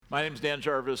My name's Dan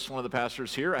Jarvis, one of the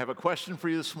pastors here. I have a question for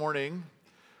you this morning.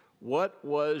 What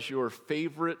was your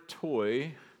favorite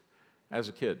toy as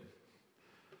a kid?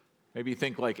 Maybe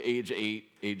think like age 8,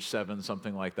 age 7,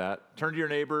 something like that. Turn to your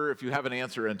neighbor if you have an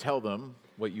answer and tell them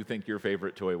what you think your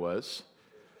favorite toy was.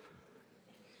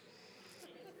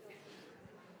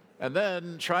 And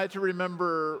then try to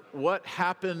remember what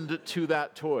happened to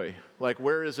that toy. Like,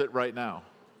 where is it right now?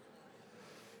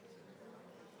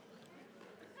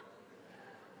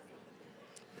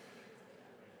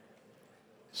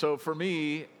 So for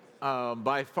me,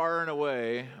 by far and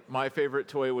away, my favorite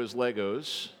toy was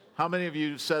Legos. How many of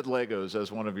you said Legos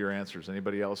as one of your answers?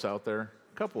 Anybody else out there?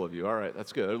 A couple of you. All right,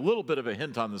 that's good. A little bit of a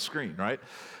hint on the screen, right?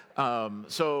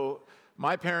 So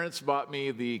my parents bought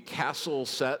me the castle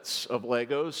sets of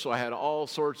Legos, so I had all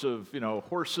sorts of,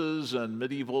 horses and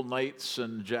medieval knights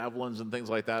and javelins and things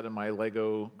like that in my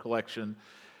Lego collection.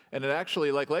 And it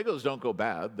actually, like, Legos don't go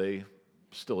bad. They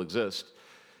still exist.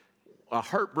 A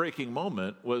heartbreaking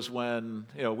moment was when,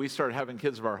 we started having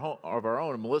kids of our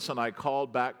own, and Melissa and I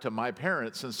called back to my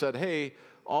parents and said, hey,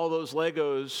 all those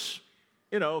Legos,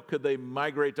 could they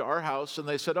migrate to our house? And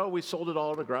they said, oh, we sold it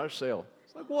all at a garage sale.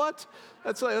 It's like, what?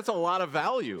 That's a lot of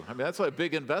value. I mean, that's a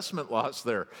big investment loss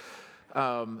there.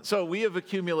 So we have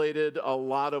accumulated a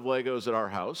lot of Legos at our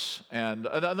house, and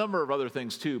a number of other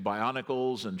things too,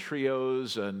 Bionicles and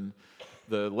Trios and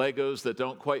the Legos that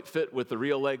don't quite fit with the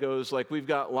real Legos. Like, we've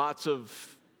got lots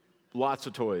of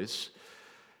toys.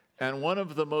 And one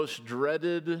of the most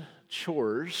dreaded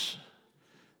chores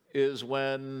is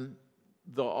when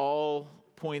the all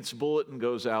points bulletin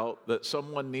goes out that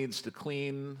someone needs to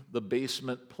clean the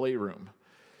basement playroom,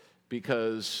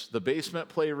 because the basement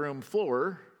playroom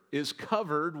floor is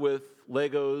covered with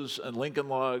Legos and Lincoln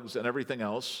Logs and everything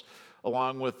else,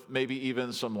 along with maybe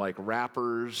even some like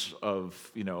wrappers of,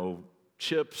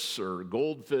 chips or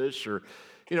goldfish, or,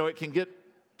 it can get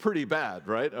pretty bad,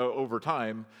 right, over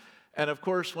time. And of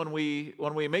course, when we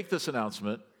make this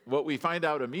announcement, what we find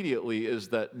out immediately is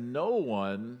that no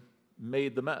one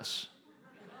made the mess.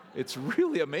 It's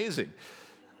really amazing.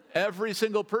 Every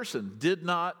single person did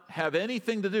not have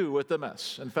anything to do with the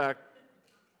mess. In fact,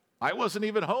 I wasn't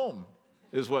even home,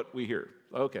 is what we hear.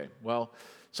 Okay, well,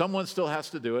 someone still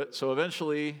has to do it. So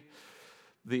eventually,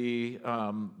 the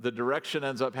direction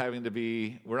ends up having to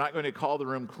be, we're not going to call the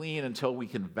room clean until we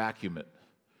can vacuum it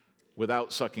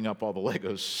without sucking up all the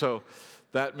Legos. So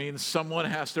that means someone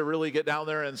has to really get down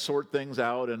there and sort things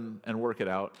out and work it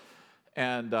out.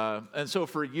 And so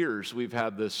for years, we've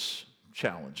had this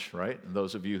challenge, right? And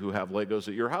those of you who have Legos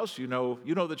at your house, you know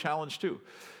the challenge too.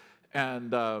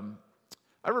 And I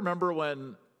remember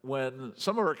when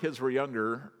some of our kids were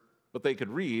younger, but they could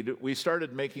read, we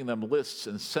started making them lists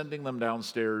and sending them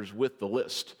downstairs with the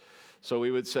list. So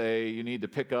we would say, you need to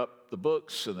pick up the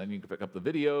books, and then you can pick up the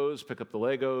videos, pick up the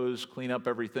Legos, clean up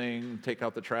everything, take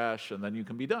out the trash, and then you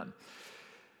can be done.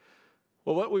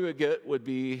 Well, what we would get would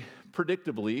be,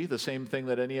 predictably, the same thing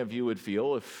that any of you would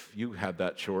feel if you had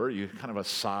that chore. You kind of a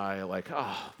sigh, like,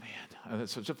 oh, man,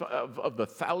 of the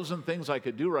 1,000 things I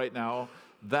could do right now,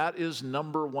 that is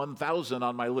number 1,000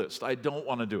 on my list. I don't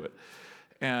want to do it.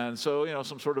 And so,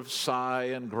 some sort of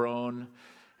sigh and groan.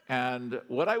 And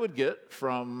what I would get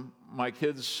from my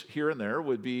kids here and there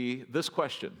would be this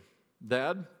question: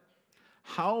 Dad,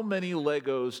 how many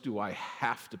Legos do I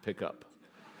have to pick up?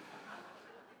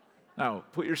 Now,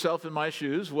 put yourself in my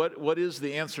shoes. What is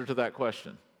the answer to that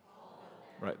question?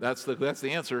 Right, that's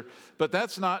the answer. But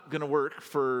that's not going to work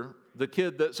for the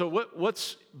kid. So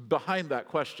what's behind that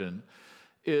question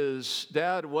is,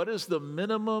 Dad, what is the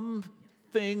minimum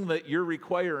thing that you're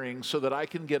requiring so that I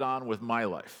can get on with my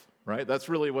life, right? That's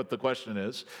really what the question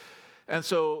is. And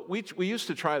so we used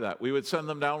to try that. We would send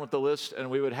them down with the list, and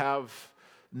we would have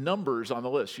numbers on the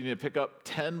list. You need to pick up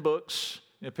 10 books,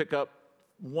 you need to pick up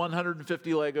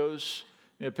 150 Legos,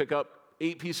 you need to pick up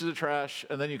 8 pieces of trash,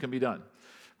 and then you can be done.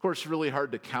 Of course, it's really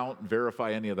hard to count and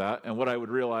verify any of that. And what I would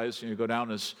realize, you go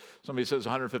down as somebody says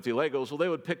 150 Legos, well, they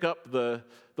would pick up the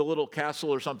little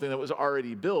castle or something that was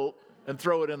already built and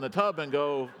throw it in the tub and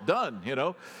go, done,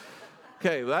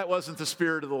 Okay, that wasn't the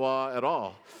spirit of the law at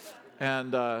all.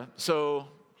 And so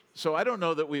I don't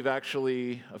know that we've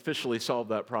actually officially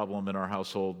solved that problem in our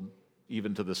household,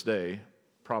 even to this day.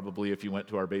 Probably if you went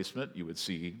to our basement, you would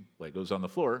see Legos on the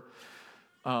floor.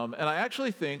 And I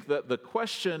actually think that the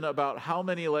question about how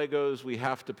many Legos we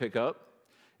have to pick up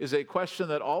is a question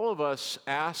that all of us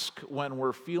ask when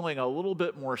we're feeling a little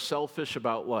bit more selfish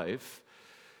about life.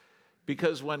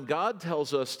 Because when God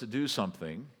tells us to do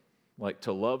something, like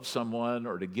to love someone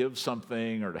or to give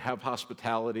something or to have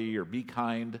hospitality or be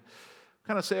kind,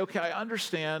 kind of say, okay, I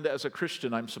understand as a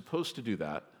Christian I'm supposed to do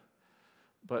that,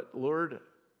 but Lord,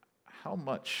 how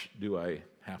much do I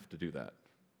have to do that?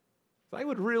 I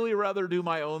would really rather do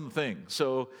my own thing.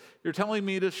 So you're telling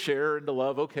me to share and to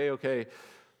love. Okay.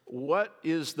 What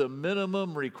is the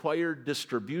minimum required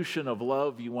distribution of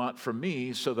love you want from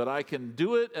me so that I can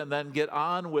do it and then get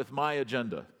on with my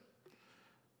agenda?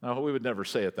 Now, we would never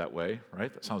say it that way,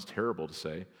 right? That sounds terrible to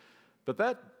say. But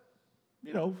that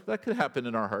could happen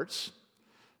in our hearts.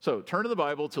 So turn to the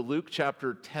Bible to Luke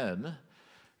chapter 10,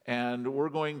 and we're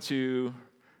going to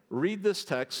read this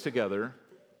text together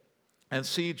and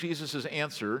see Jesus'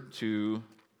 answer to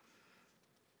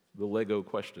the Lego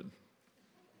question.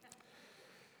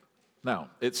 Now,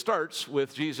 it starts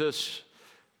with Jesus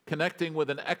connecting with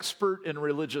an expert in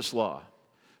religious law.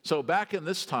 So back in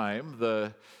this time,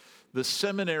 the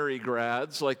seminary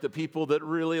grads, like the people that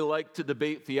really like to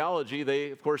debate theology,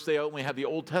 they only had the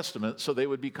Old Testament, so they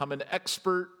would become an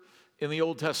expert in the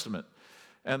Old Testament.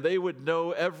 And they would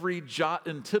know every jot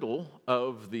and tittle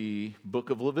of the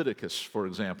book of Leviticus, for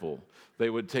example. They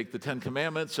would take the Ten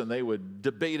Commandments and they would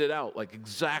debate it out, like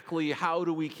exactly how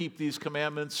do we keep these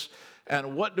commandments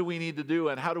and what do we need to do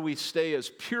and how do we stay as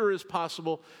pure as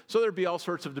possible. So there'd be all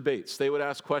sorts of debates. They would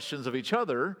ask questions of each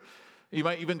other. You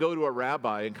might even go to a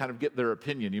rabbi and kind of get their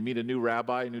opinion. You meet a new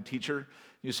rabbi, a new teacher.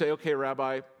 You say, okay,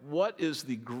 Rabbi, what is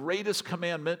the greatest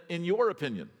commandment in your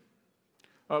opinion?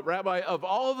 Rabbi, of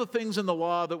all the things in the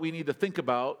law that we need to think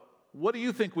about, what do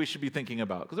you think we should be thinking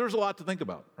about? Because there's a lot to think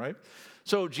about, right?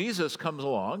 So Jesus comes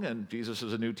along, and Jesus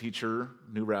is a new teacher,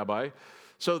 new rabbi.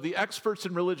 So the experts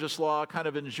in religious law kind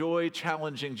of enjoy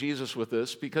challenging Jesus with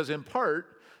this because in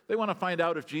part, they want to find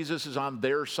out if Jesus is on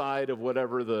their side of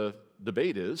whatever the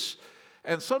debate is.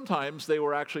 And sometimes they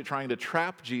were actually trying to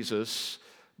trap Jesus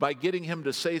by getting him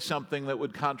to say something that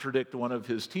would contradict one of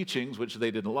his teachings, which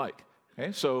they didn't like.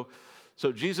 Okay, so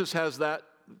Jesus has that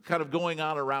kind of going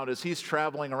on around as he's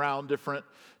traveling around.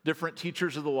 Different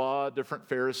teachers of the law, different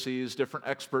Pharisees, different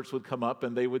experts would come up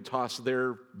and they would toss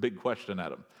their big question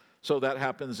at him. So that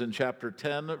happens in chapter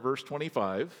 10, verse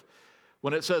 25,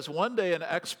 when it says, one day an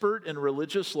expert in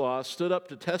religious law stood up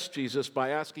to test Jesus by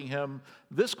asking him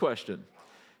this question,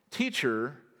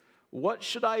 "Teacher, what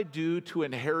should I do to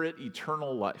inherit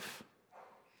eternal life?"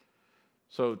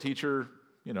 So, teacher,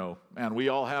 and we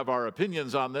all have our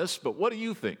opinions on this, but what do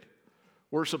you think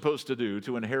we're supposed to do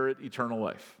to inherit eternal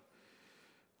life?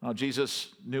 Now,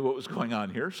 Jesus knew what was going on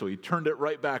here, so he turned it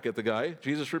right back at the guy.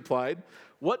 Jesus replied,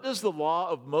 "What does the law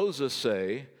of Moses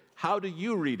say? How do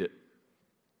you read it?"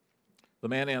 The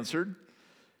man answered,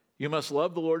 "You must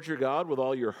love the Lord your God with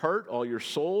all your heart, all your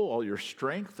soul, all your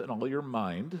strength, and all your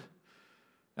mind,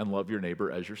 and love your neighbor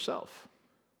as yourself."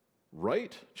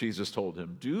 "Right," Jesus told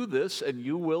him, "do this and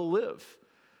you will live."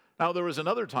 Now, there was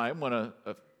another time when an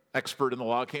expert in the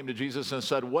law came to Jesus and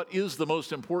said, "What is the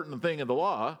most important thing in the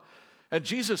law?" And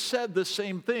Jesus said the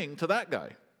same thing to that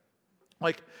guy.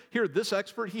 Like, here, this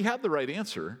expert, he had the right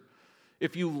answer.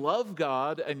 If you love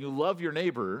God and you love your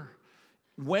neighbor,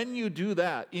 when you do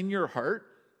that in your heart,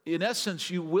 in essence,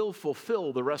 you will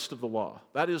fulfill the rest of the law.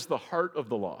 That is the heart of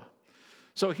the law.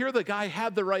 So here the guy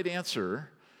had the right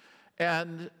answer,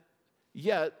 and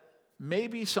yet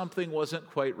maybe something wasn't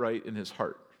quite right in his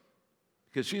heart.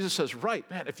 Because Jesus says, right,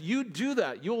 man, if you do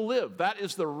that, you'll live. That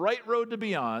is the right road to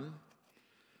be on.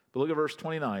 But look at verse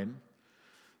 29.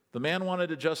 The man wanted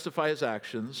to justify his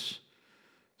actions,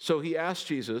 so he asked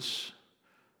Jesus,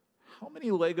 "How many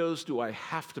Legos do I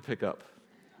have to pick up?"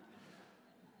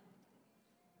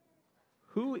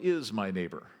 Who is my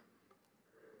neighbor?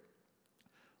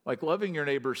 Like, loving your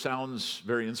neighbor sounds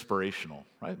very inspirational,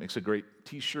 right? It makes a great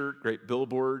t-shirt, great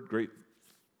billboard,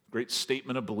 great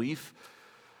statement of belief.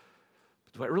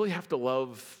 But do I really have to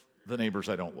love the neighbors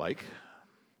I don't like?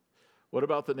 What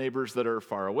about the neighbors that are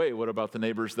far away? What about the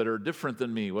neighbors that are different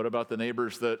than me? What about the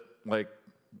neighbors that like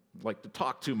to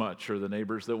talk too much, or the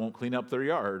neighbors that won't clean up their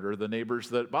yard, or the neighbors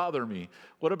that bother me?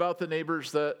 What about the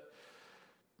neighbors that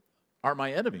are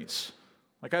my enemies?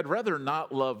 Like, I'd rather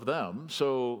not love them,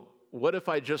 so what if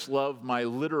I just love my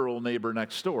literal neighbor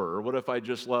next door? Or what if I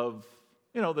just love,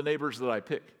 the neighbors that I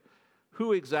pick?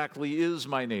 Who exactly is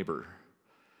my neighbor?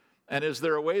 And is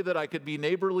there a way that I could be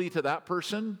neighborly to that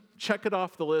person, check it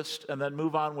off the list, and then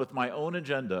move on with my own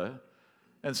agenda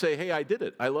and say, hey, I did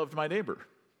it. I loved my neighbor.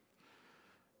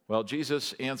 Well,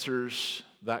 Jesus answers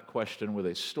that question with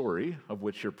a story of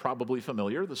which you're probably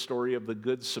familiar, the story of the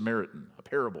Good Samaritan, a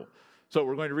parable. So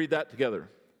we're going to read that together.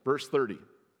 Verse 30.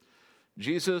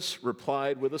 Jesus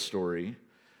replied with a story.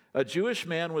 A Jewish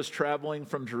man was traveling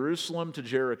from Jerusalem to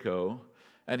Jericho,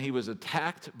 and he was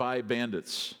attacked by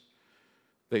bandits.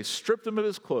 They stripped him of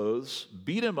his clothes,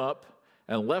 beat him up,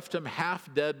 and left him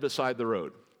half dead beside the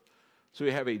road. So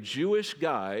we have a Jewish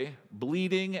guy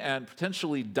bleeding and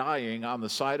potentially dying on the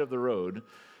side of the road.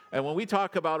 And when we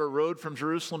talk about a road from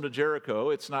Jerusalem to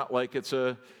Jericho, it's not like it's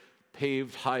a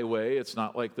paved highway. It's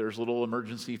not like there's little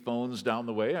emergency phones down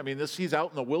the way. I mean, he's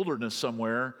out in the wilderness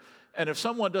somewhere, and if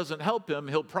someone doesn't help him,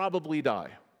 he'll probably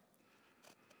die.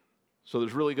 So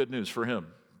there's really good news for him,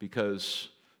 because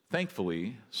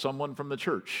thankfully, someone from the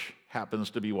church happens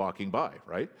to be walking by,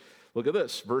 right? Look at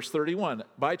this, verse 31.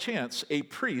 By chance, a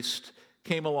priest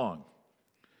came along.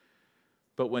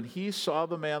 But when he saw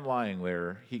the man lying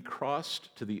there, he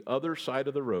crossed to the other side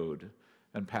of the road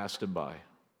and passed him by.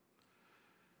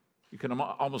 You can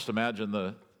almost imagine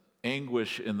the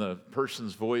anguish in the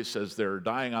person's voice as they're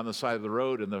dying on the side of the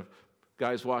road, and the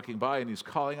guy's walking by and he's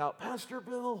calling out, Pastor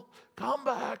Bill, come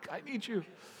back, I need you.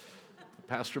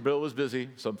 Pastor Bill was busy,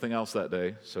 something else that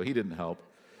day, so he didn't help.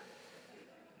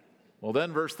 Well,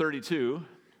 then, verse 32,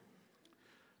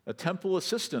 a temple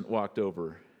assistant walked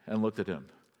over and looked at him.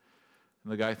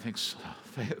 And the guy thinks,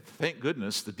 thank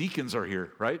goodness the deacons are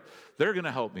here, right? They're going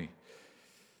to help me.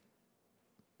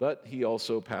 But he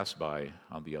also passed by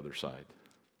on the other side.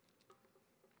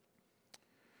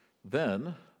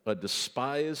 Then a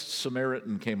despised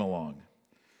Samaritan came along.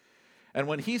 And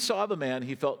when he saw the man,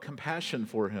 he felt compassion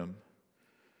for him.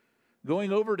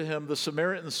 Going over to him, the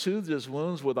Samaritan soothed his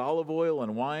wounds with olive oil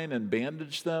and wine and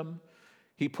bandaged them.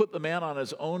 He put the man on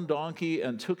his own donkey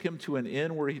and took him to an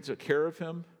inn where he took care of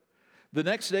him. The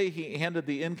next day he handed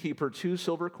the innkeeper 2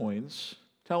 silver coins,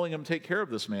 telling him, take care of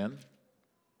this man.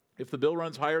 If the bill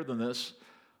runs higher than this,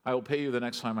 I will pay you the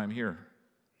next time I'm here.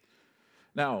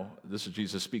 Now, this is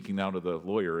Jesus speaking now to the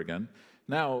lawyer again.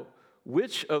 Now,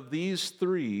 which of these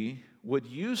 3 would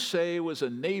you say was a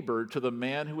neighbor to the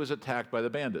man who was attacked by the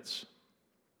bandits?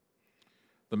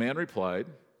 The man replied,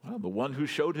 well, the one who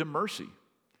showed him mercy.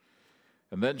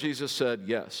 And then Jesus said,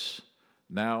 yes,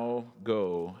 now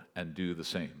go and do the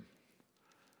same.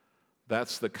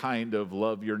 That's the kind of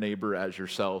love your neighbor as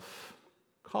yourself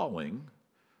calling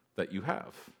that you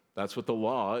have. That's what the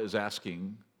law is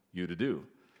asking you to do.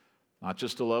 Not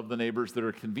just to love the neighbors that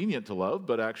are convenient to love,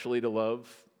 but actually to love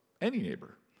any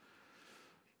neighbor.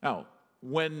 Now,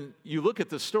 when you look at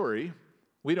this story,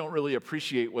 we don't really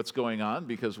appreciate what's going on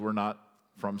because we're not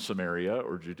from Samaria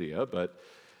or Judea, but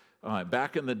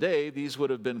back in the day, these would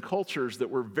have been cultures that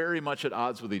were very much at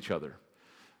odds with each other.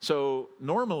 So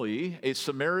normally, a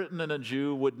Samaritan and a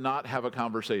Jew would not have a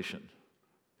conversation.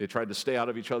 They tried to stay out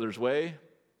of each other's way,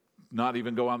 not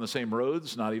even go on the same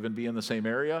roads, not even be in the same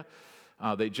area.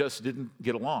 They just didn't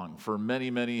get along for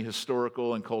many, many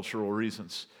historical and cultural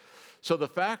reasons. So the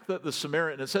fact that the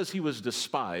Samaritan, it says he was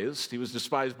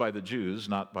despised by the Jews,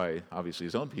 not by, obviously,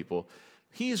 his own people.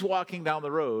 He's walking down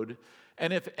the road,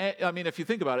 and if you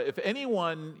think about it, if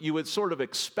anyone you would sort of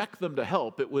expect them to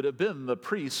help, it would have been the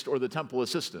priest or the temple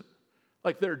assistant.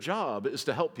 Like, their job is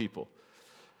to help people.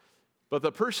 But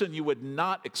the person you would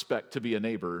not expect to be a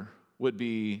neighbor would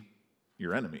be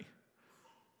your enemy,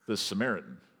 the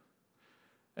Samaritan.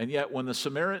 And yet, when the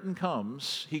Samaritan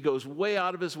comes, he goes way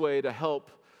out of his way to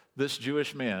help this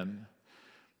Jewish man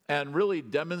and really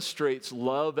demonstrates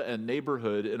love and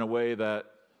neighborhood in a way that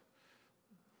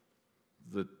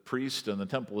the priest and the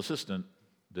temple assistant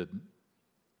didn't.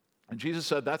 And Jesus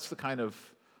said that's the kind of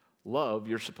love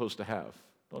you're supposed to have.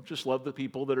 Don't just love the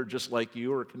people that are just like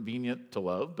you or convenient to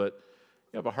love, but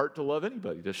you have a heart to love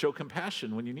anybody, to show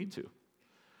compassion when you need to.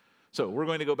 So we're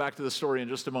going to go back to the story in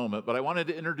just a moment, but I wanted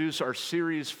to introduce our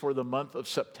series for the month of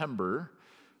September,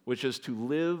 which is to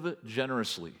live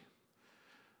generously.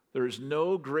 There is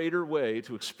no greater way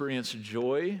to experience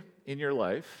joy in your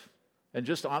life and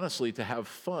just honestly to have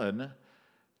fun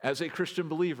as a Christian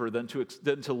believer than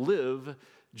to live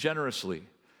generously.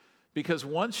 Because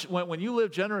when you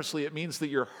live generously, it means that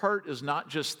your heart is not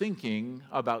just thinking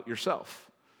about yourself.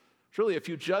 Truly, if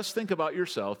you just think about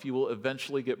yourself, you will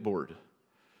eventually get bored.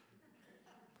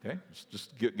 Okay,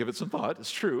 just give it some thought.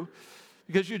 It's true.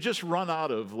 Because you just run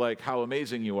out of how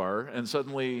amazing you are, and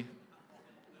suddenly,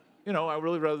 I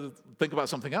really rather think about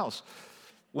something else.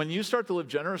 When you start to live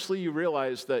generously, you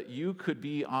realize that you could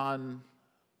be on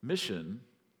mission.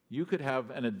 You could have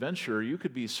an adventure. You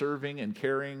could be serving and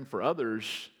caring for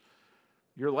others.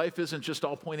 Your life isn't just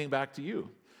all pointing back to you.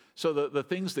 So the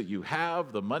things that you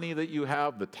have, the money that you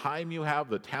have, the time you have,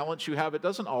 the talents you have, it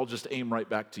doesn't all just aim right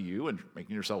back to you and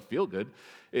making yourself feel good.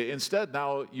 Instead,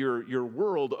 now your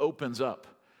world opens up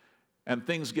and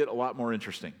things get a lot more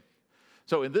interesting.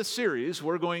 So in this series,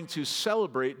 we're going to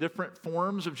celebrate different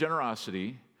forms of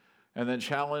generosity and then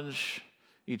challenge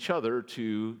each other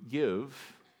to give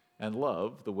and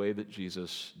love the way that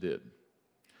Jesus did.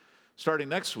 Starting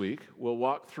next week, we'll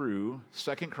walk through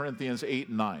 2 Corinthians 8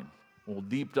 and 9. We'll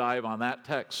deep dive on that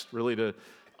text, really to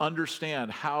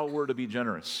understand how we're to be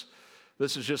generous.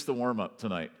 This is just the warm-up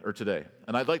tonight, or today.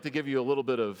 And I'd like to give you a little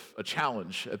bit of a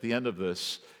challenge at the end of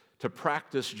this to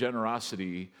practice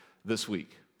generosity this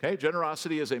week. Okay?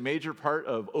 Generosity is a major part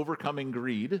of overcoming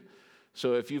greed.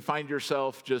 So if you find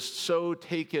yourself just so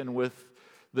taken with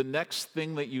the next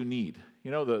thing that you need,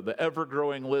 the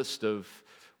ever-growing list of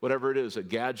whatever it is, a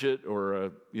gadget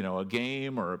or a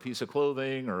game or a piece of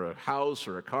clothing or a house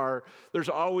or a car, there's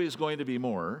always going to be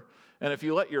more. And if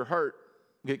you let your heart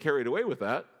get carried away with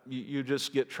that, you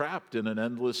just get trapped in an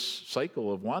endless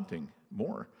cycle of wanting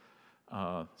more.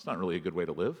 It's not really a good way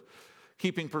to live.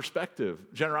 Keeping perspective.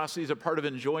 Generosity is a part of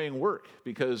enjoying work,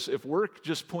 because if work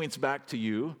just points back to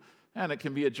you, and it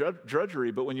can be a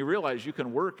drudgery, but when you realize you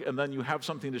can work and then you have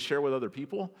something to share with other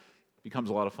people, it becomes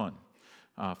a lot of fun.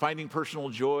 Finding personal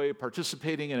joy,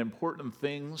 participating in important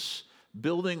things,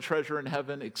 building treasure in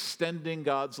heaven, extending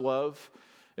God's love.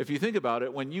 If you think about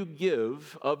it, when you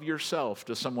give of yourself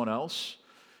to someone else,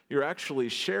 you're actually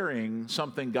sharing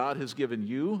something God has given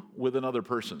you with another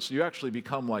person. So you actually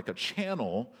become like a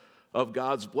channel of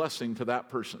God's blessing to that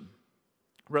person.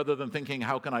 Rather than thinking,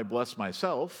 how can I bless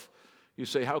myself? You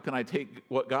say, how can I take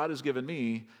what God has given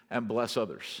me and bless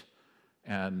others?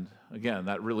 And again,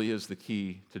 that really is the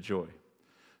key to joy.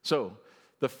 So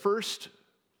the first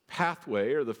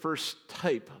pathway, or the first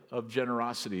type of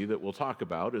generosity that we'll talk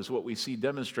about, is what we see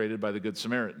demonstrated by the Good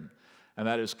Samaritan, and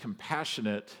that is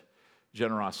compassionate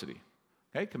generosity.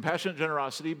 Okay? Compassionate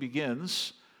generosity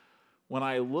begins when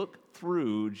I look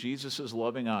through Jesus'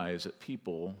 loving eyes at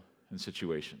people and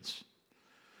situations.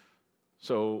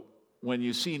 So when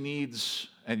you see needs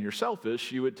and you're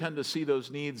selfish, you would tend to see those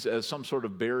needs as some sort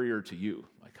of barrier to you.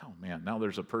 Like, oh man, now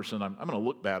there's a person, I'm going to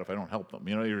look bad if I don't help them.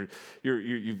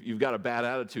 You've got a bad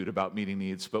attitude about meeting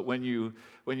needs. But when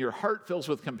your heart fills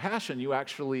with compassion, you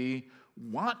actually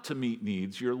want to meet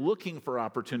needs. You're looking for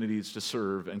opportunities to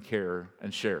serve and care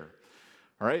and share.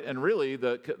 All right, and really,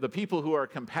 the people who are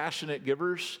compassionate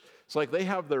givers, it's like they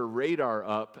have their radar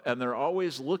up and they're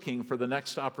always looking for the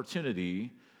next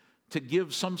opportunity to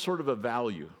give some sort of a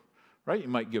value, right? You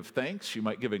might give thanks, you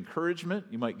might give encouragement,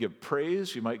 you might give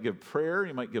praise, you might give prayer,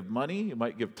 you might give money, you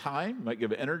might give time, you might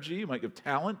give energy, you might give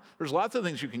talent. There's lots of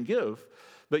things you can give,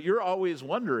 but you're always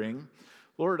wondering,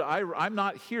 Lord, I'm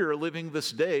not here living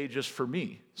this day just for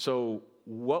me. So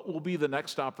what will be the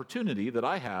next opportunity that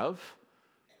I have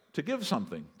to give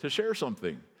something, to share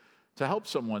something, to help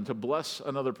someone, to bless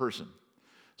another person?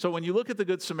 So when you look at the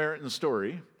Good Samaritan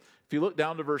story, if you look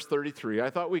down to verse 33, I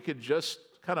thought we could just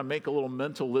kind of make a little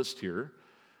mental list here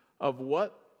of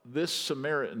what this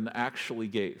Samaritan actually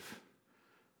gave.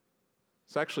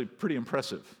 It's actually pretty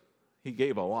impressive. He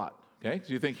gave a lot, okay?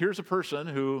 So you think, here's a person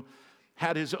who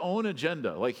had his own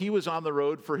agenda, like he was on the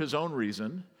road for his own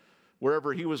reason,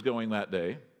 wherever he was going that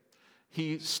day.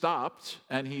 He stopped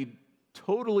and he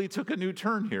totally took a new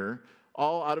turn here,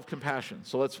 all out of compassion.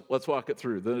 So let's walk it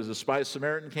through. Then as a despised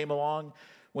Samaritan came along,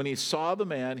 when he saw the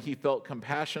man, he felt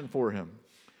compassion for him.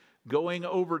 Going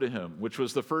over to him, which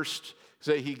was the first,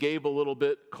 say he gave a little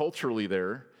bit culturally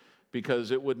there,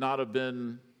 because it would not have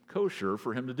been kosher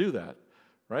for him to do that,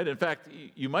 right? In fact,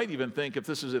 you might even think if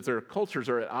their cultures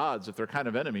are at odds, if they're kind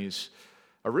of enemies,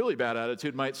 a really bad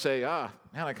attitude might say,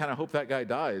 man, I kind of hope that guy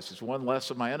dies. It's one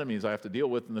less of my enemies I have to deal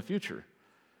with in the future.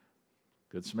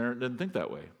 Good Samaritan didn't think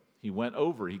that way. He went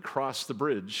over, he crossed the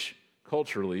bridge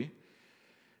culturally.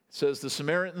 It says, the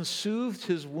Samaritan soothed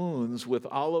his wounds with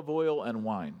olive oil and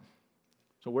wine.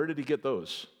 So where did he get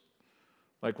those?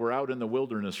 Like we're out in the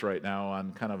wilderness right now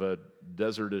on kind of a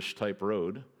desertish type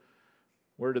road.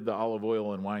 Where did the olive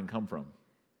oil and wine come from?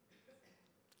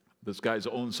 This guy's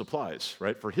own supplies,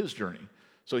 right, for his journey.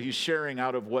 So he's sharing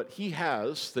out of what he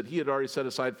has that he had already set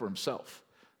aside for himself.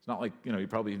 It's not like, he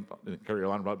probably didn't carry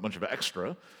around a bunch of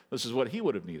extra. This is what he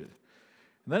would have needed.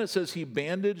 And then it says he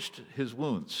bandaged his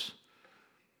wounds.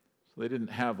 So they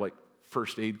didn't have like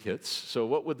first aid kits. So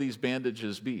what would these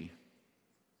bandages be?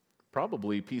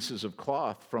 Probably pieces of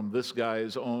cloth from this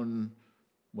guy's own,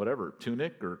 whatever,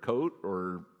 tunic or coat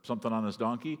or something on his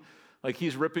donkey. Like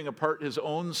he's ripping apart his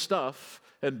own stuff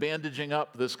and bandaging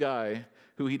up this guy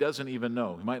who he doesn't even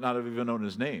know. He might not have even known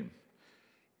his name.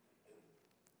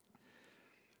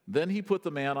 Then he put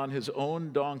the man on his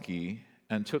own donkey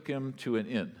and took him to an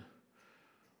inn.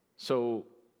 So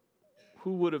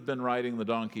who would have been riding the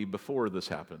donkey before this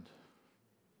happened?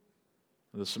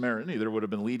 The Samaritan either would have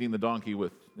been leading the donkey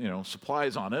with,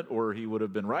 supplies on it, or he would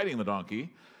have been riding the donkey.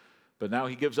 But now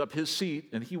he gives up his seat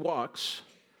and he walks.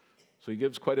 So he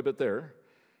gives quite a bit there.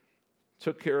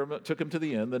 Took him to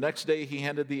the inn. The next day he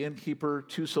handed the innkeeper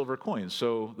 2 silver coins.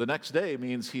 So the next day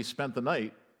means he spent the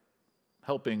night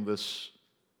helping this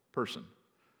person.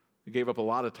 He gave up a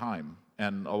lot of time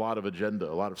and a lot of agenda,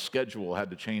 a lot of schedule had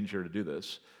to change here to do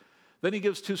this. Then he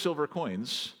gives 2 silver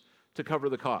coins to cover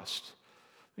the cost.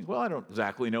 Well, I don't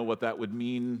exactly know what that would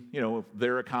mean,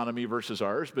 their economy versus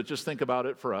ours, but just think about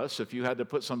it for us. If you had to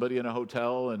put somebody in a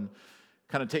hotel and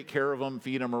kind of take care of them,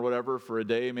 feed them or whatever for a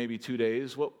day, maybe 2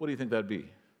 days, what do you think that'd be?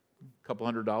 A couple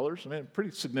 $100? I mean,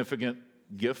 pretty significant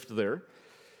gift there.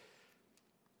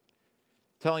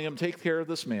 Telling him, take care of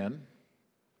this man.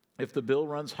 If the bill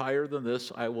runs higher than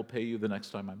this, I will pay you the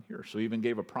next time I'm here. So he even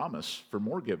gave a promise for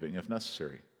more giving if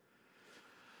necessary.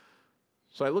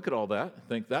 So I look at all that,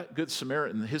 think that Good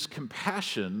Samaritan, his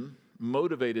compassion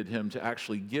motivated him to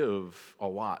actually give a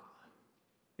lot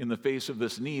in the face of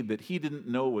this need that he didn't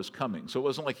know was coming. So it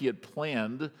wasn't like he had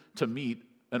planned to meet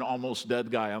an almost dead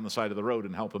guy on the side of the road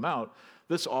and help him out.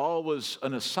 This all was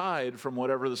an aside from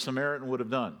whatever the Samaritan would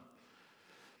have done.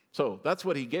 So that's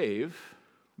what he gave.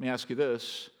 Let me ask you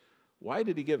this. Why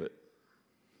did he give it?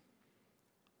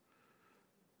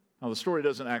 Now, the story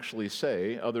doesn't actually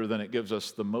say, other than it gives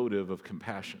us the motive of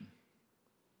compassion.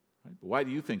 Right? Why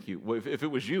do you think if it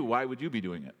was you, why would you be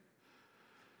doing it?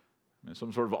 I mean,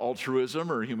 some sort of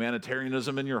altruism or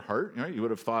humanitarianism in your heart, right? You would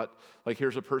have thought, like,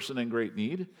 here's a person in great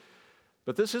need.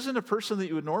 But this isn't a person that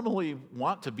you would normally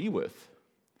want to be with.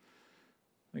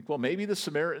 Like, well, maybe the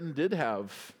Samaritan did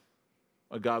have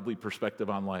a godly perspective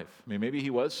on life. I mean, maybe he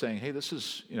was saying, hey, this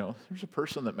is, there's a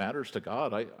person that matters to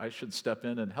God. I should step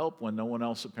in and help when no one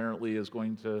else apparently is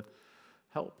going to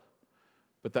help.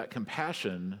 But that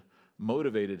compassion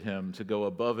motivated him to go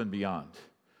above and beyond,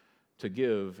 to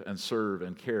give and serve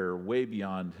and care way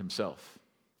beyond himself.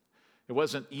 It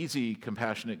wasn't easy,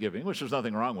 compassionate giving, which there's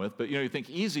nothing wrong with, but you think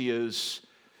easy is,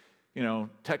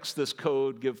 text this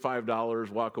code, give $5,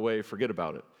 walk away, forget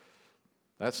about it.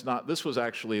 This was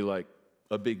actually like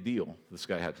a big deal this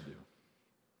guy had to do.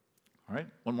 All right,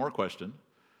 one more question.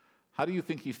 How do you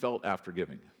think he felt after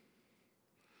giving?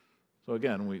 So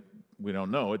again, we don't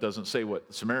know. It doesn't say what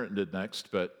the Samaritan did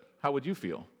next, but how would you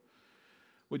feel?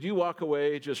 Would you walk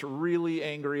away just really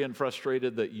angry and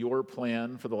frustrated that your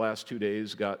plan for the last 2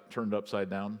 days got turned upside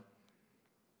down?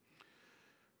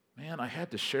 Man, I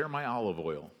had to share my olive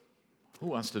oil. Who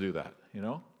wants to do that,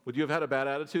 Would you have had a bad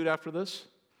attitude after this?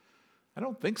 I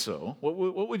don't think so.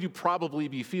 What would you probably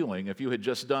be feeling if you had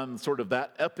just done sort of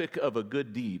that epic of a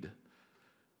good deed?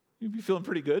 You'd be feeling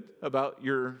pretty good about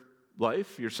your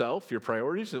life, yourself, your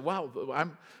priorities. Wow,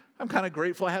 I'm kind of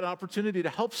grateful I had an opportunity to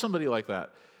help somebody like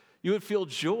that. You would feel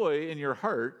joy in your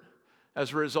heart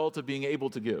as a result of being able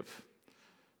to give.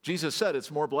 Jesus said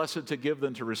it's more blessed to give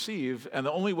than to receive, and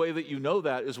the only way that you know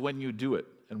that is when you do it.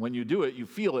 And when you do it, you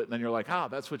feel it, and then you're like,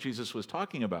 that's what Jesus was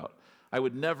talking about. I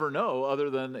would never know other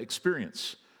than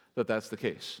experience that that's the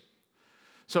case.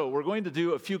 So we're going to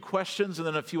do a few questions and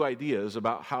then a few ideas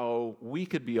about how we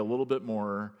could be a little bit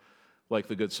more like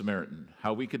the Good Samaritan,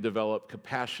 how we could develop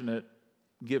compassionate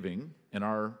giving in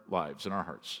our lives, in our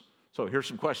hearts. So here's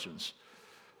some questions.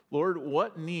 Lord,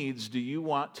 what needs do you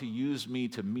want to use me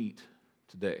to meet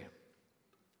today?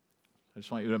 I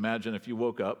just want you to imagine if you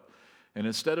woke up and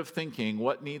instead of thinking,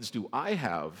 what needs do I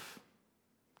have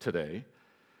today?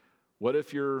 What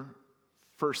if your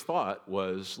first thought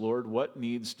was, Lord, what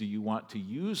needs do you want to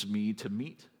use me to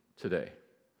meet today?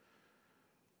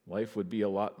 Life would be a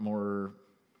lot more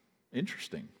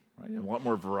interesting, right? A lot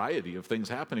more variety of things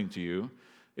happening to you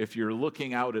if you're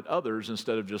looking out at others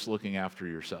instead of just looking after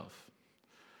yourself.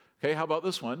 Okay, how about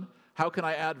this one? How can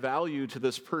I add value to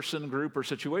this person, group, or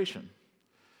situation?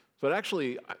 So it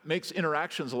actually makes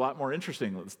interactions a lot more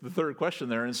interesting. That's the third question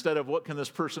there. Instead of what can this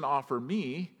person offer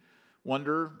me,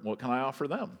 wonder what can I offer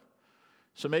them?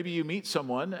 So maybe you meet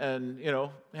someone and,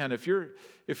 man, if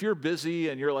you're busy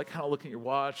and you're like kind of looking at your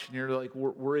watch and you're like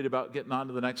worried about getting on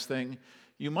to the next thing,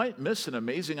 you might miss an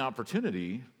amazing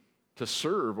opportunity to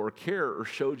serve or care or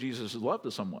show Jesus' love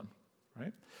to someone,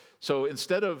 right? So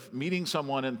instead of meeting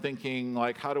someone and thinking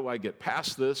like, how do I get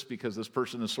past this because this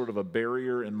person is sort of a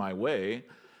barrier in my way,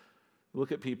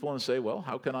 look at people and say, well,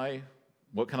 what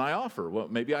can I offer? Well,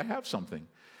 maybe I have something.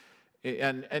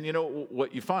 And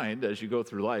what you find as you go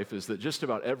through life is that just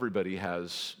about everybody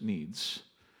has needs,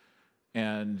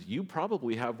 and you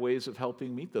probably have ways of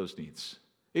helping meet those needs.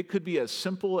 It could be as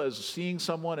simple as seeing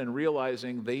someone and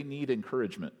realizing they need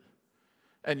encouragement.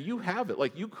 And you have it,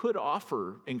 like you could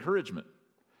offer encouragement,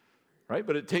 right?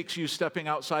 But it takes you stepping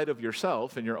outside of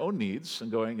yourself and your own needs and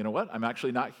going, you know what, I'm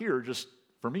actually not here just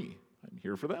for me. I'm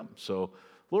here for them. So,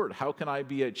 Lord, how can I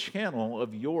be a channel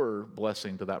of your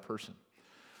blessing to that person?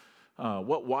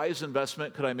 What wise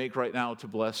investment could I make right now to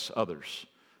bless others?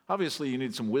 Obviously, you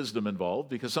need some wisdom involved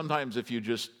because sometimes if you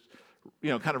just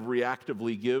kind of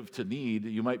reactively give to need,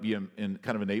 you might be in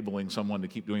kind of enabling someone to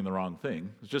keep doing the wrong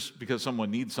thing. Just because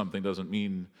someone needs something doesn't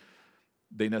mean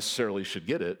they necessarily should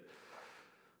get it.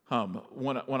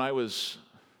 When I was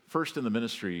first in the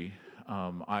ministry,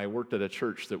 I worked at a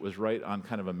church that was right on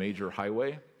kind of a major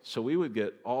highway. So we would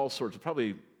get all sorts of,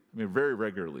 very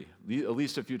regularly, at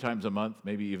least a few times a month,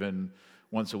 maybe even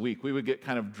once a week, we would get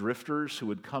kind of drifters who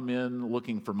would come in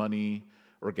looking for money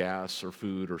or gas or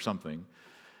food or something.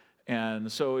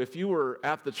 And so if you were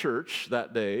at the church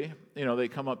that day, they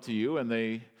come up to you and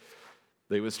they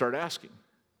would start asking.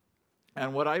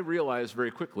 And what I realized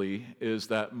very quickly is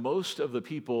that most of the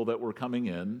people that were coming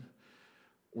in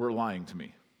were lying to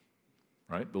me,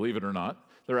 right? Believe it or not,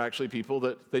 they're actually people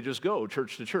that they just go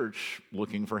church to church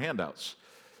looking for handouts.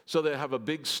 So they have a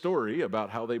big story about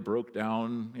how they broke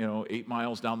down, 8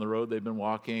 miles down the road they've been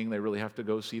walking. They really have to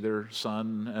go see their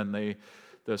son,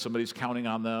 and somebody's counting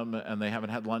on them, and they haven't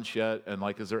had lunch yet, and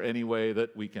is there any way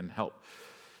that we can help?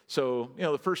 So,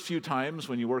 the first few times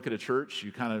when you work at a church,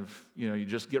 you kind of, you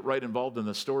just get right involved in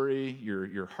the story.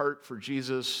 Your heart for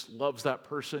Jesus loves that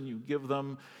person. You give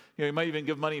them, you might even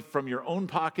give money from your own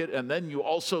pocket, and then you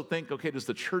also think, okay, does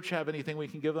the church have anything we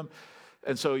can give them?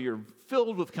 And so you're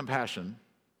filled with compassion,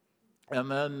 and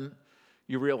then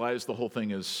you realize the whole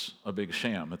thing is a big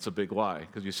sham. It's a big lie,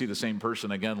 because you see the same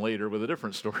person again later with a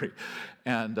different story.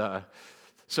 And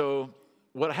so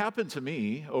what happened to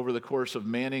me over the course of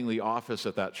manning the office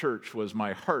at that church was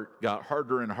my heart got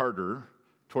harder and harder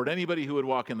toward anybody who would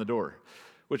walk in the door,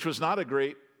 which was not a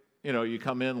great, you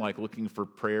come in looking for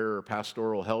prayer or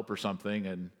pastoral help or something,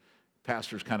 and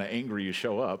pastor's kind of angry you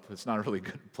show up. It's not a really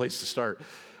good place to start.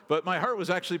 But my heart was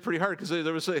actually pretty hard because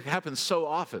it happens so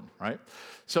often, right?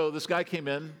 So this guy came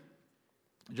in,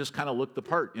 just kind of looked the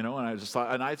part, and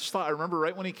I remember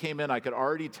right when he came in, I could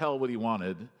already tell what he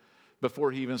wanted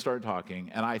before he even started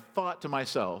talking. And I thought to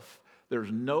myself, there's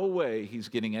no way he's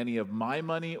getting any of my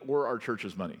money or our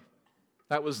church's money.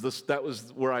 That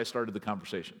was where I started the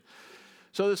conversation.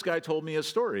 So this guy told me a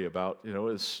story about,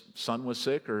 his son was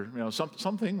sick or,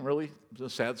 something really, a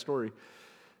sad story.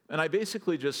 And I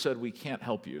basically just said, we can't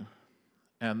help you.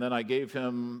 And then I gave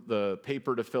him the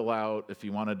paper to fill out if he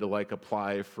wanted to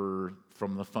apply from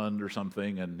the fund or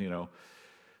something. And,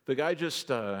 the guy just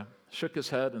shook his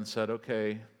head and said,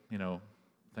 okay,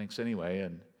 thanks anyway,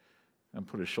 and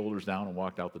put his shoulders down and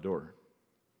walked out the door.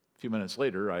 A few minutes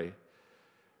later, I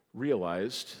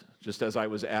realized, just as I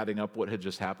was adding up what had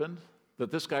just happened,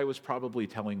 that this guy was probably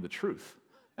telling the truth.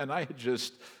 And I had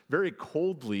just very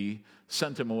coldly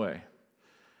sent him away.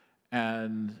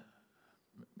 And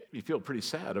you feel pretty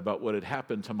sad about what had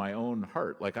happened to my own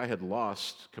heart. I had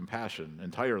lost compassion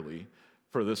entirely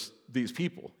for these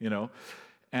people,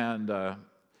 And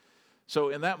so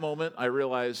in that moment, I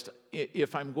realized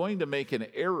if I'm going to make an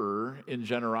error in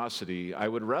generosity, I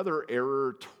would rather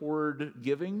error toward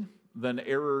giving than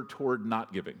error toward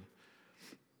not giving.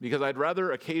 Because I'd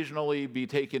rather occasionally be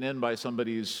taken in by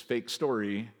somebody's fake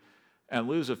story and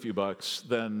lose a few bucks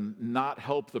than not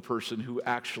help the person who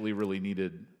actually really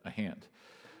needed a hand.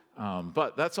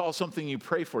 But that's all something you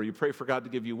pray for. You pray for God to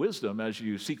give you wisdom as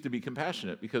you seek to be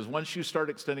compassionate, because once you start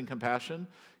extending compassion,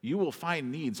 you will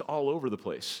find needs all over the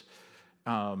place.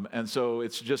 And so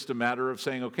it's just a matter of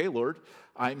saying, okay, Lord,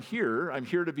 I'm here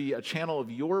to be a channel of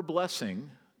your blessing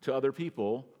to other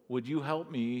people. Would you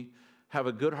help me have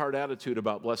a good heart attitude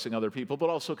about blessing other people, but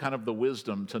also kind of the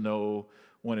wisdom to know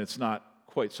when it's not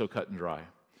quite so cut and dry.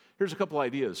 Here's a couple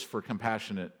ideas for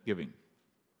compassionate giving.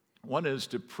 One is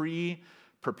to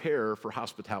prepare for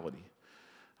hospitality.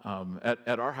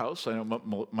 At our house, I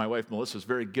know my wife Melissa is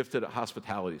very gifted at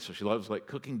hospitality, so she loves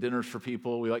cooking dinners for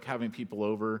people. We like having people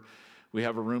over. We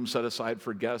have a room set aside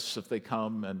for guests if they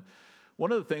come. And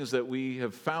one of the things that we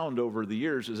have found over the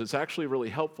years is it's actually really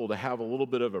helpful to have a little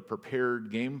bit of a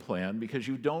prepared game plan, because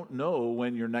you don't know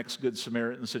when your next Good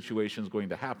Samaritan situation is going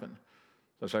to happen.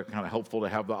 So it's kind of helpful to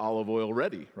have the olive oil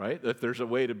ready, right? If there's a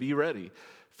way to be ready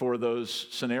for those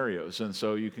scenarios. And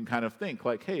so you can kind of think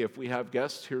hey, if we have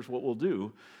guests, here's what we'll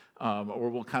do. Or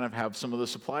we'll kind of have some of the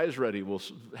supplies ready. We'll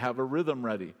have a rhythm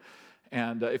ready.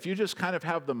 And if you just kind of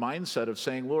have the mindset of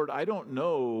saying, Lord, I don't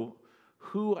know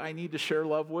who I need to share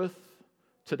love with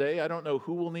today. I don't know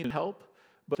who will need help,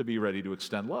 but to be ready to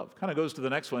extend love. Kind of goes to the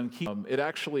next one. It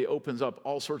actually opens up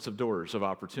all sorts of doors of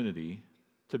opportunity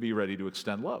to be ready to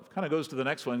extend love. Kind of goes to the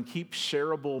next one. Keep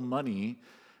shareable money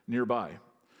nearby.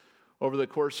 Over the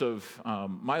course of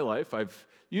my life, I've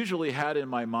usually had in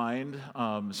my mind,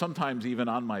 sometimes even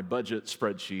on my budget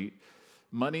spreadsheet,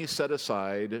 money set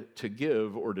aside to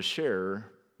give or to share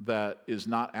that is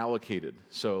not allocated.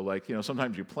 So like,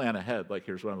 sometimes you plan ahead, like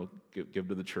here's what I'm going to give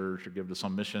to the church or give to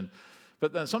some mission.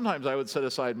 But then sometimes I would set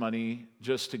aside money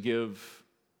just to give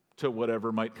to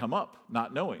whatever might come up,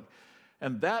 not knowing.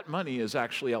 And that money is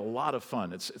actually a lot of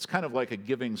fun. It's kind of like a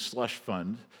giving slush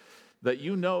fund that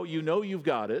you know you've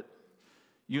got it.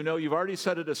 You know you've already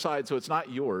set it aside, so it's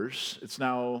not yours. It's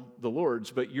now the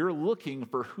Lord's, but you're looking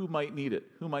for who might need it,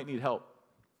 who might need help.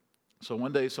 So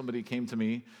one day somebody came to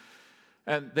me,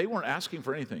 and they weren't asking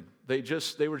for anything. They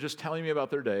were just telling me about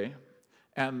their day,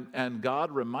 and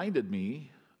God reminded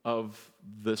me of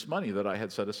this money that I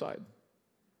had set aside.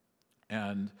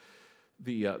 And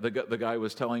the guy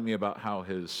was telling me about how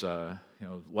his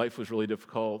life was really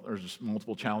difficult. There was just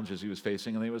multiple challenges he was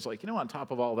facing, and he was like, on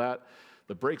top of all that,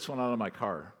 the brakes went out on my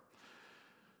car,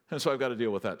 and so I've got to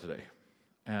deal with that today.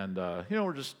 And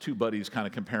we're just two buddies kind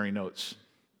of comparing notes.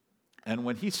 And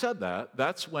when he said that,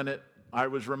 that's when I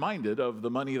was reminded of the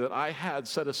money that I had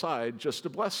set aside just to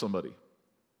bless somebody.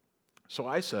 So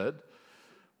I said,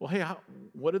 well, hey,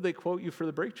 what did they quote you for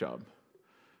the brake job?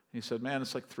 He said, man,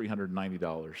 it's like $390.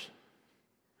 I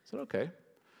said, okay.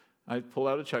 I pulled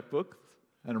out a checkbook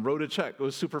and wrote a check. It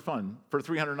was super fun for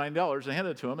 $390 and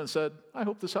handed it to him and said, I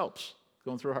hope this helps.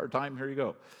 Going through a hard time, here you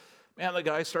go. Man, the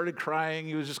guy started crying.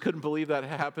 He just couldn't believe that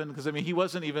happened because, he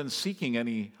wasn't even seeking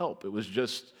any help. It was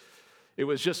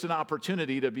just an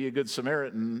opportunity to be a good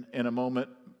Samaritan in a moment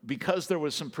because there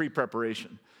was some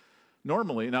pre-preparation.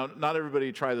 Normally, now not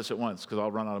everybody try this at once because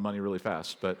I'll run out of money really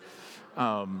fast, but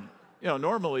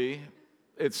normally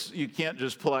you can't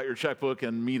just pull out your checkbook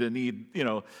and meet a need,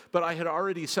 but I had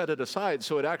already set it aside,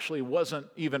 so it actually wasn't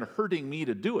even hurting me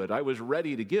to do it. I was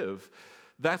ready to give.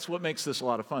 That's what makes this a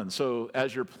lot of fun. So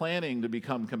as you're planning to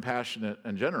become compassionate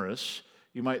and generous,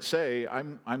 you might say,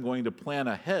 I'm going to plan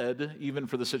ahead, even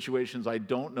for the situations I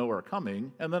don't know are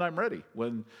coming, and then I'm ready.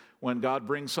 When God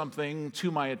brings something to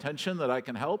my attention that I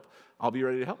can help, I'll be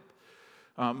ready to help.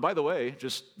 By the way,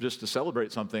 just to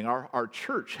celebrate something, our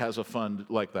church has a fund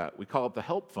like that. We call it the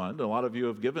Help Fund. A lot of you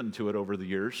have given to it over the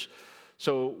years.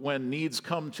 So when needs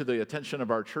come to the attention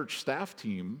of our church staff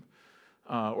team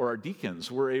or our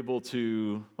deacons, we're able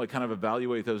to kind of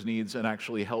evaluate those needs and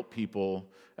actually help people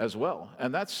as well.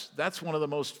 And that's one of the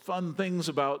most fun things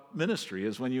about ministry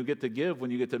is when you get to give,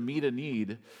 when you get to meet a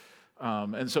need.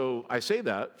 And so I say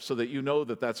that so that you know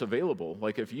that that's available.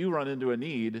 Like if you run into a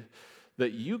need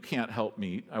that you can't help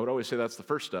meet, I would always say that's the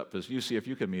first step, is you see if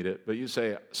you can meet it, but you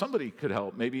say, somebody could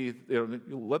help. Maybe you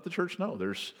let the church know.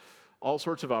 There's all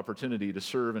sorts of opportunity to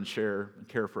serve and share and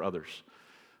care for others.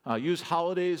 Use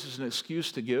holidays as an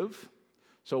excuse to give.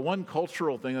 So one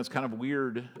cultural thing that's kind of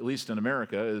weird, at least in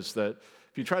America, is that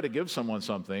if you try to give someone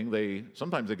something,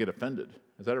 sometimes they get offended.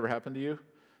 Has that ever happened to you?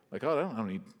 Like, oh, I don't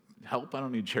need help. I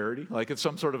don't need charity. Like it's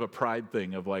some sort of a pride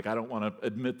thing of like, I don't want to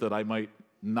admit that I might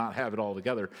not have it all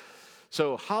together.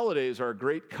 So holidays are a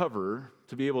great cover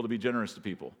to be able to be generous to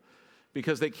people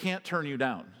because they can't turn you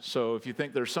down. So if you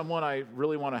think there's someone I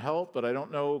really want to help, but I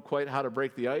don't know quite how to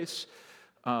break the ice,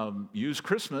 use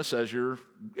Christmas as your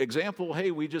example.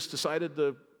 Hey, we just decided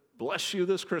to bless you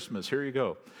this Christmas. Here you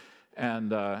go.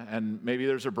 And maybe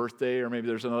there's a birthday or maybe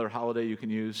there's another holiday you can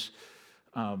use.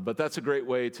 But that's a great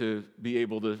way to be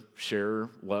able to share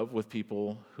love with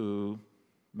people who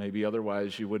maybe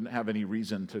otherwise you wouldn't have any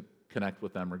reason to connect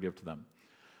with them or give to them.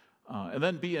 And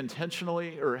then be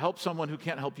intentionally, or help someone who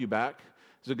can't help you back.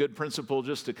 It's a good principle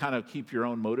just to kind of keep your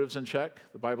own motives in check.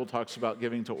 The Bible talks about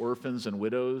giving to orphans and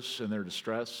widows in their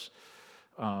distress.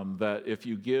 That if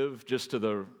you give just to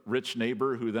the rich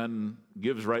neighbor who then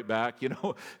gives right back,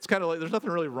 it's kind of like there's nothing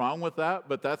really wrong with that,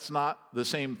 but that's not the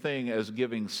same thing as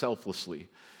giving selflessly.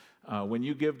 When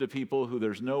you give to people who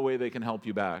there's no way they can help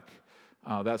you back,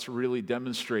 that's really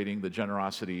demonstrating the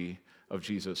generosity of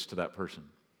Jesus to that person.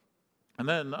 And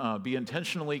then be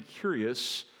intentionally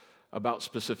curious about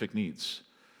specific needs.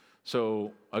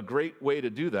 So a great way to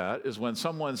do that is when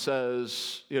someone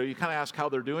says, you kind of ask how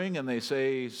they're doing and they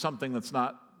say something that's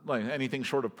not like anything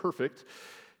short of perfect.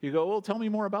 You go, well, tell me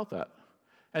more about that.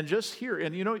 And just hear,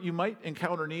 and you might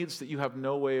encounter needs that you have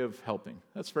no way of helping.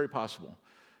 That's very possible.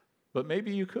 But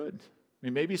maybe you could.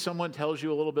 Maybe someone tells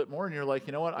you a little bit more and you're like,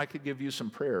 you know what, I could give you some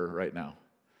prayer right now.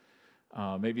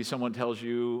 Maybe someone tells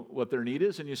you what their need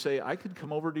is and you say, I could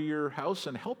come over to your house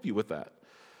and help you with that.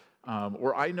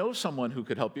 Or I know someone who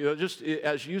could help you. Just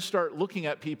as you start looking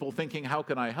at people thinking, how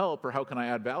can I help or how can I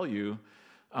add value,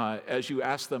 as you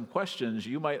ask them questions,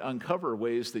 you might uncover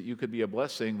ways that you could be a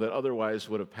blessing that otherwise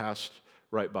would have passed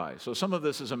right by. So some of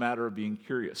this is a matter of being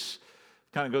curious.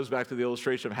 Kind of goes back to the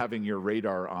illustration of having your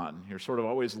radar on. You're sort of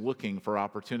always looking for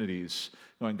opportunities,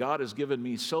 going, God has given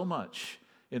me so much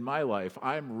in my life,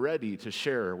 I'm ready to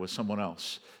share with someone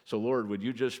else. So Lord, would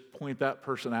you just point that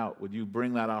person out? Would you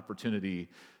bring that opportunity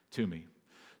to me?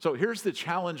 So here's the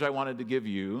challenge I wanted to give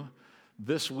you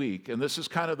this week, and this is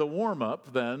kind of the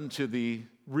warm-up then to the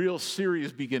real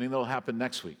series beginning that'll happen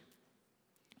next week.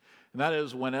 And that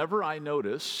is, whenever I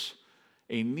notice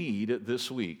a need this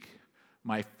week,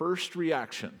 my first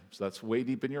reaction, so that's way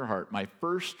deep in your heart, my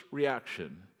first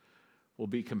reaction will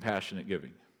be compassionate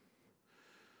giving.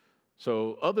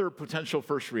 So other potential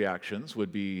first reactions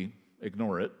would be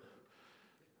ignore it.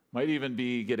 Might even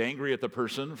be get angry at the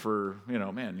person for,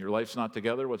 man, your life's not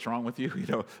together. What's wrong with you?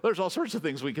 There's all sorts of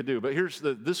things we could do. But here's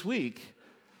this week,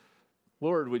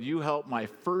 Lord, would you help my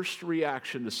first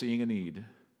reaction to seeing a need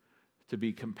to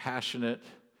be compassionate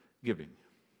giving?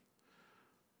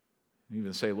 And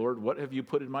even say, Lord, what have you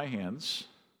put in my hands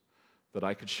that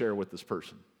I could share with this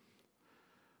person?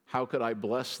 How could I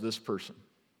bless this person?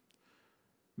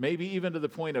 Maybe even to the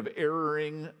point of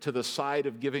erring to the side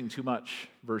of giving too much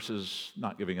versus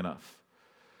not giving enough.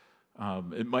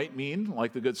 It might mean,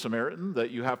 like the Good Samaritan,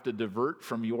 that you have to divert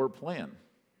from your plan.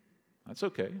 That's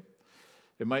okay.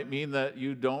 It might mean that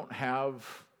you don't have,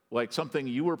 like something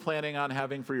you were planning on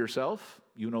having for yourself,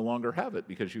 you no longer have it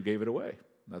because you gave it away.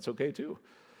 That's okay too.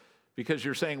 Because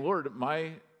you're saying, Lord,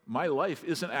 my life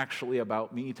isn't actually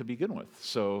about me to begin with.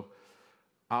 So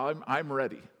I'm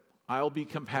ready. I'll be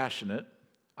compassionate.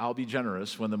 I'll be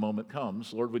generous when the moment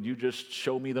comes. Lord, would you just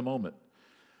show me the moment?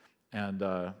 And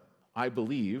I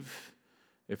believe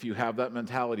if you have that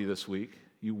mentality this week,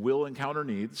 you will encounter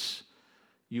needs.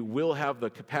 You will have the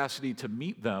capacity to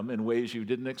meet them in ways you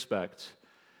didn't expect.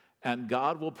 And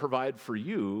God will provide for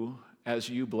you as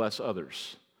you bless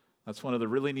others. That's one of the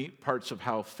really neat parts of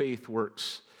how faith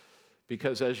works.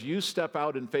 Because as you step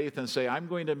out in faith and say, I'm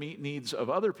going to meet needs of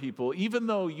other people, even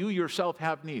though you yourself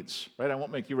have needs, right? I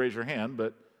won't make you raise your hand,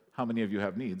 but how many of you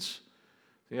have needs?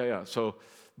 Yeah. So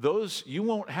those, you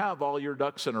won't have all your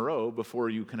ducks in a row before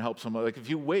you can help someone. Like if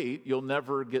you wait, you'll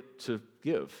never get to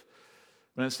give.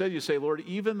 But instead you say, Lord,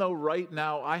 even though right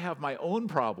now I have my own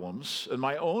problems and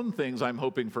my own things I'm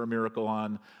hoping for a miracle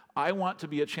on, I want to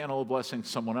be a channel of blessing to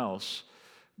someone else.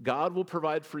 God will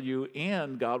provide for you,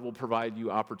 and God will provide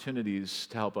you opportunities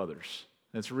to help others.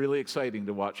 And it's really exciting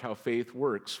to watch how faith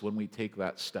works when we take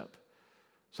that step.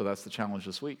 So that's the challenge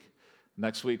this week.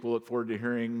 Next week, we'll look forward to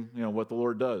hearing, what the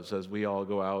Lord does as we all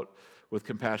go out with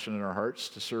compassion in our hearts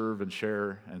to serve and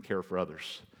share and care for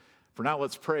others. For now,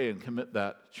 let's pray and commit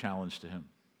that challenge to Him.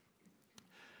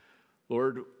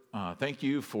 Lord, thank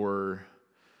you for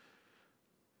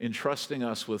entrusting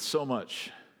us with so much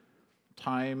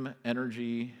time,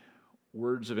 energy,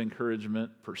 words of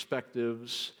encouragement,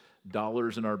 perspectives,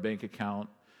 dollars in our bank account,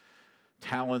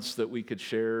 talents that we could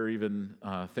share, even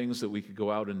things that we could go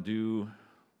out and do.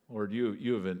 Lord,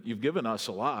 you've given us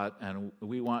a lot, and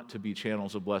we want to be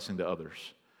channels of blessing to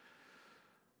others.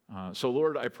 So,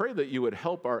 Lord, I pray that you would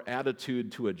help our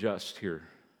attitude to adjust here,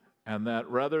 and that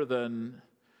rather than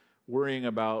worrying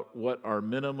about what our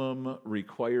minimum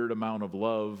required amount of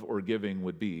love or giving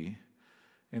would be,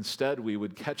 instead we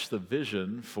would catch the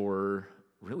vision for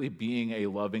really being a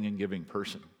loving and giving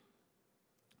person.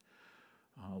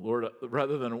 Lord,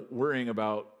 rather than worrying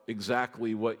about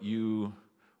exactly what you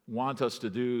want us to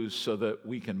do so that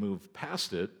we can move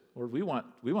past it, Lord, we want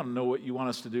to know what you want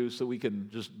us to do so we can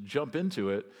just jump into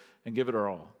it and give it our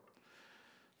all.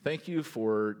 Thank you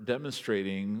for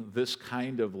demonstrating this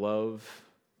kind of love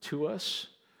to us.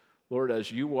 Lord,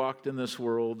 as you walked in this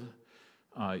world,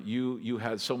 you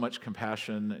had so much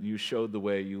compassion, and you showed the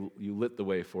way, you lit the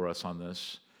way for us on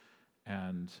this.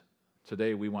 And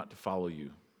today we want to follow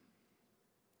you.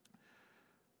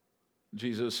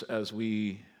 Jesus, as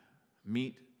we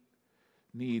meet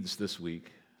needs this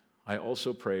week, I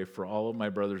also pray for all of my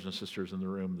brothers and sisters in the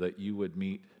room that you would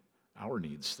meet our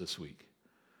needs this week.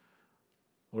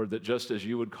 Lord, that just as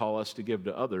you would call us to give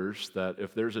to others, that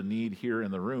if there's a need here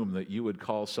in the room, that you would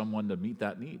call someone to meet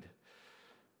that need.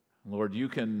 Lord, you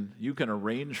can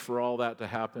arrange for all that to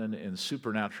happen in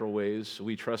supernatural ways, so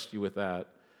we trust you with that.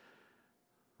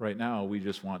 Right now, we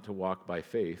just want to walk by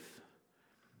faith.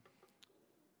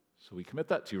 So we commit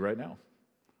that to you right now.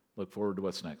 Look forward to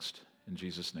what's next. In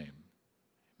Jesus' name,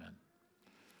 amen.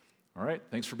 All right,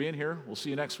 thanks for being here. We'll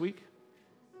see you next week.